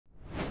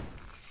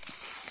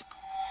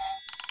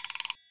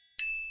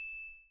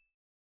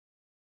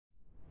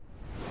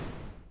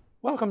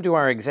Welcome to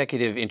our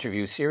executive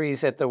interview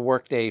series at the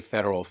Workday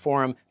Federal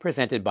Forum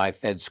presented by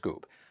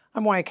FedScoop.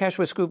 I'm Wyatt Cash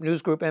with Scoop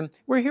News Group, and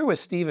we're here with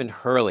Stephen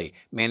Hurley,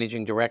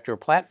 Managing Director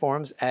of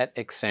Platforms at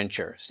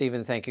Accenture.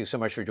 Stephen, thank you so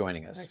much for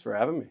joining us. Thanks for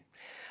having me.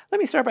 Let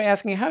me start by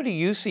asking, how do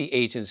you see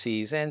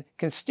agencies and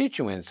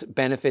constituents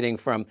benefiting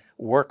from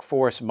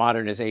workforce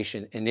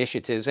modernization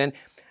initiatives, and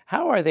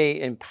how are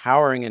they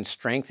empowering and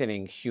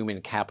strengthening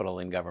human capital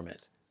in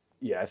government?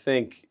 Yeah, I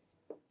think,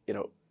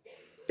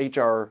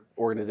 HR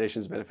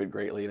organizations benefit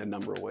greatly in a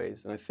number of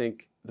ways. And I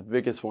think the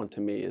biggest one to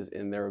me is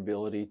in their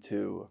ability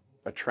to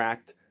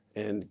attract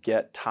and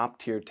get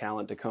top-tier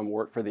talent to come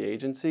work for the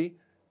agency,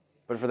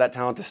 but for that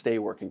talent to stay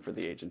working for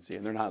the agency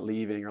and they're not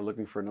leaving or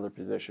looking for another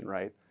position,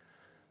 right?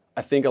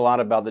 I think a lot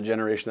about the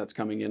generation that's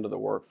coming into the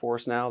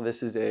workforce now.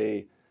 This is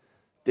a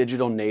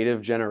digital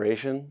native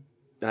generation.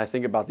 And I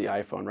think about the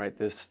iPhone, right?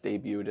 This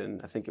debuted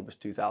in, I think it was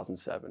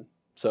 2007.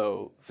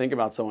 So think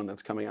about someone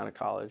that's coming out of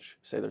college,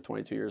 say they're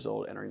 22 years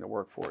old, entering the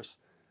workforce.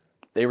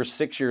 They were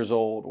 6 years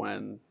old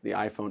when the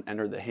iPhone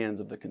entered the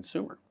hands of the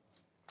consumer.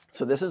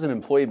 So this is an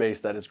employee base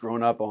that has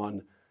grown up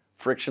on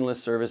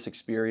frictionless service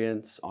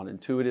experience, on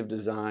intuitive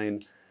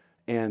design.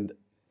 And,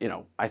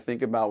 I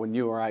think about when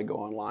you or I go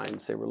online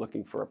and say we're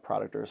looking for a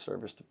product or a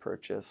service to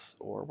purchase,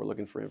 or we're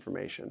looking for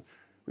information.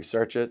 We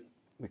search it,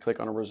 we click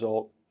on a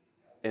result,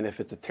 and if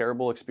it's a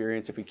terrible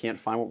experience, if we can't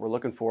find what we're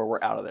looking for,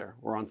 we're out of there.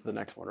 We're on to the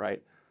next one,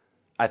 right?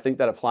 I think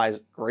that applies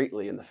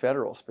greatly in the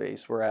federal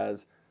space,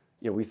 whereas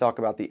we talk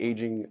about the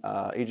aging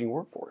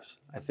workforce.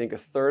 I think a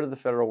third of the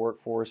federal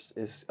workforce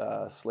is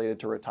slated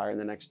to retire in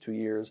the next 2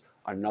 years.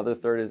 Another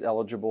third is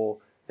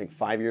eligible, I think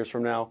 5 years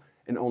from now,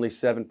 and only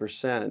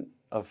 7%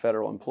 of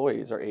federal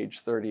employees are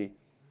age 30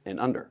 and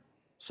under.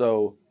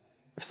 So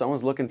if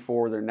someone's looking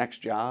for their next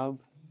job,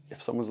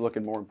 if someone's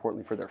looking more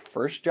importantly for their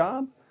first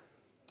job,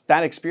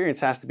 that experience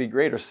has to be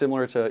great, or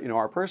similar to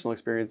our personal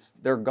experience,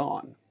 they're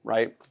gone,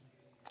 right?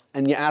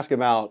 And you ask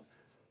about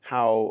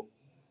how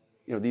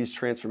these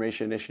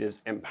transformation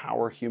initiatives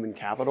empower human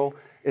capital.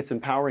 It's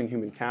empowering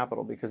human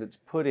capital because it's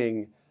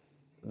putting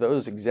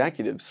those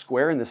executives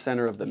square in the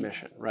center of the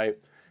mission, right?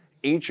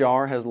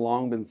 HR has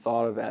long been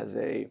thought of as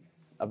a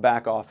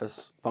back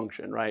office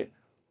function, right?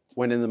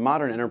 When in the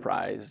modern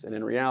enterprise and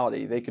in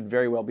reality, they could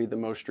very well be the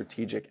most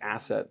strategic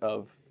asset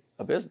of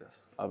a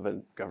business, of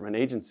a government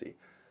agency.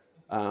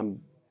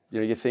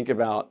 You think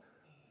about,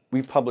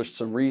 we've published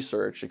some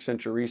research,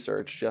 Accenture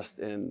research, just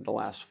in the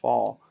last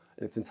fall,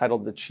 and it's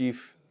entitled The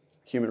Chief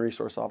Human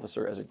Resource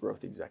Officer as a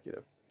Growth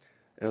Executive.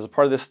 And as a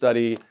part of this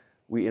study,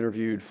 we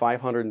interviewed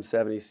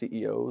 570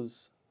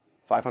 CEOs,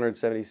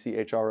 570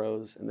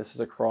 CHROs, and this is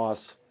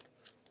across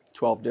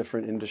 12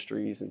 different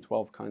industries in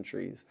 12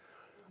 countries.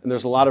 And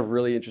there's a lot of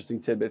really interesting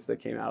tidbits that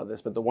came out of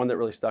this, but the one that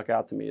really stuck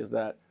out to me is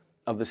that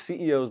of the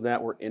CEOs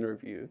that were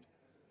interviewed,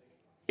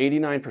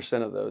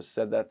 89% of those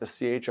said that the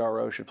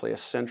CHRO should play a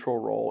central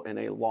role in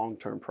a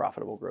long-term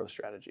profitable growth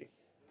strategy.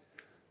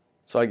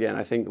 So again,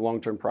 I think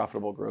long-term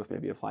profitable growth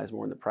maybe applies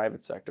more in the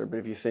private sector, but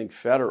if you think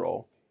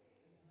federal,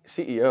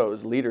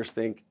 CEOs, leaders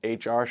think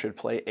HR should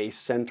play a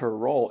center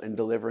role in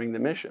delivering the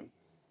mission.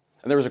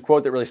 And there was a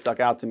quote that really stuck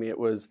out to me. It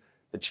was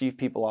the chief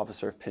people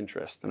officer of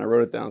Pinterest, and I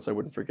wrote it down so I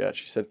wouldn't forget.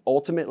 She said,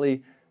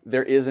 ultimately,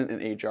 there isn't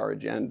an HR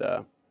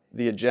agenda.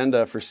 The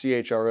agenda for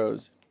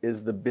CHROs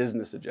is the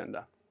business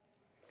agenda.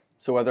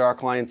 So whether our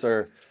clients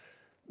are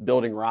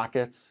building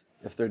rockets,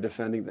 if they're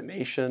defending the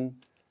nation,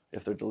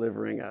 if they're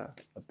delivering a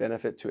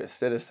benefit to a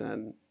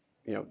citizen,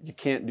 you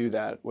can't do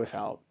that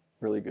without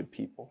really good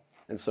people.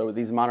 And so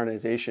these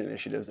modernization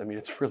initiatives,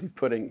 it's really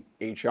putting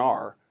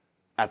HR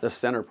at the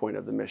center point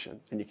of the mission,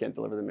 and you can't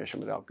deliver the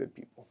mission without good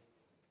people.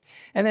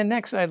 And then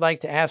next, I'd like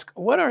to ask,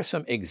 what are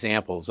some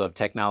examples of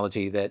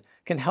technology that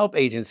can help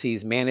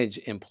agencies manage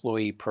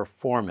employee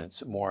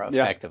performance more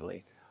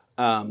effectively?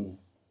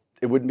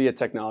 It wouldn't be a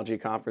technology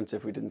conference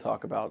if we didn't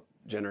talk about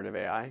generative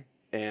AI.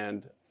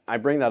 And I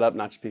bring that up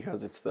not just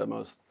because it's the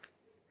most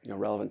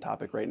relevant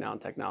topic right now in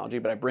technology,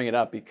 but I bring it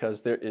up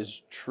because there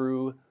is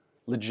true,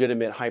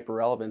 legitimate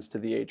hyper-relevance to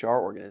the HR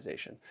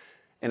organization.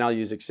 And I'll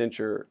use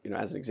Accenture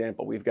as an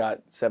example. We've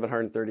got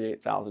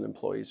 738,000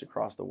 employees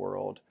across the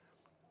world,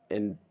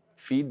 and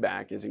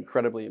feedback is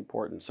incredibly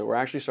important. So we're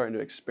actually starting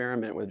to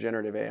experiment with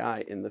generative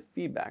AI in the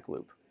feedback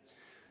loop.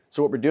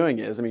 So what we're doing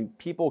is,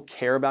 people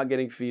care about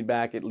getting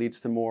feedback. It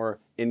leads to more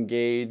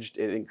engaged,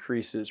 it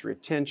increases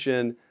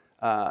retention.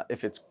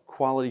 If it's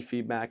quality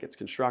feedback, it's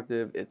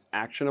constructive, it's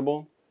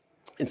actionable.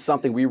 It's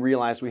something we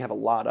realize we have a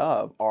lot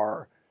of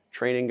are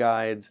training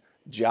guides,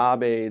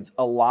 job aids,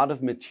 a lot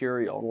of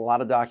material, a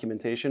lot of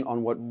documentation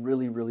on what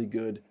really, really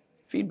good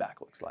feedback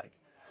looks like.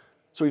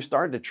 So we've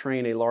started to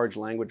train a large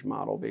language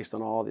model based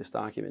on all this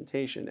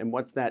documentation. And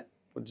what's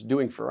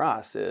doing for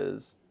us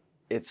is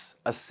it's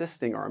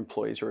assisting our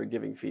employees who are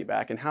giving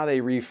feedback and how they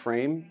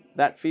reframe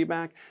that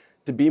feedback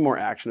to be more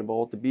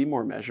actionable, to be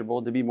more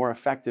measurable, to be more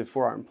effective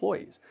for our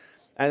employees.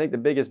 And I think the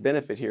biggest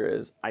benefit here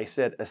is I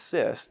said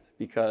assist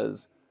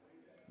because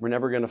we're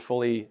never going to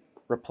fully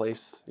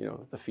replace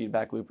the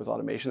feedback loop with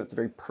automation. That's a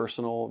very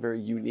personal,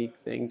 very unique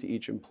thing to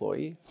each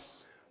employee.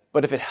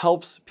 But if it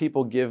helps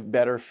people give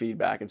better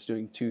feedback, it's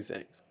doing two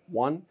things.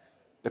 One,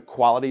 the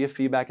quality of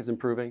feedback is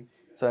improving,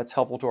 so that's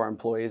helpful to our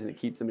employees and it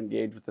keeps them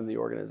engaged within the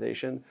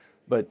organization.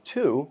 But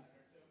two,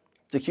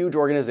 it's a huge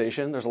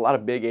organization. There's a lot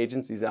of big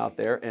agencies out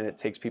there, and it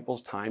takes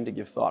people's time to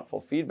give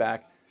thoughtful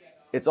feedback.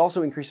 It's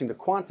also increasing the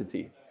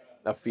quantity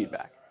of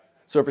feedback.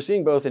 So if we're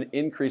seeing both an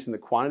increase in the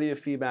quantity of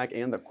feedback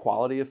and the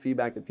quality of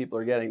feedback that people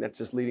are getting, that's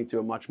just leading to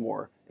a much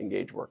more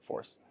engaged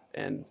workforce.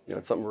 And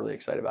it's something we're really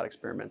excited about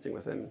experimenting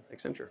within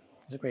Accenture.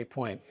 That's a great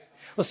point.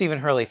 Well, Stephen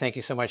Hurley, thank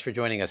you so much for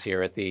joining us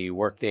here at the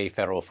Workday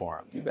Federal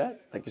Forum. You bet.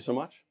 Thank you so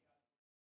much.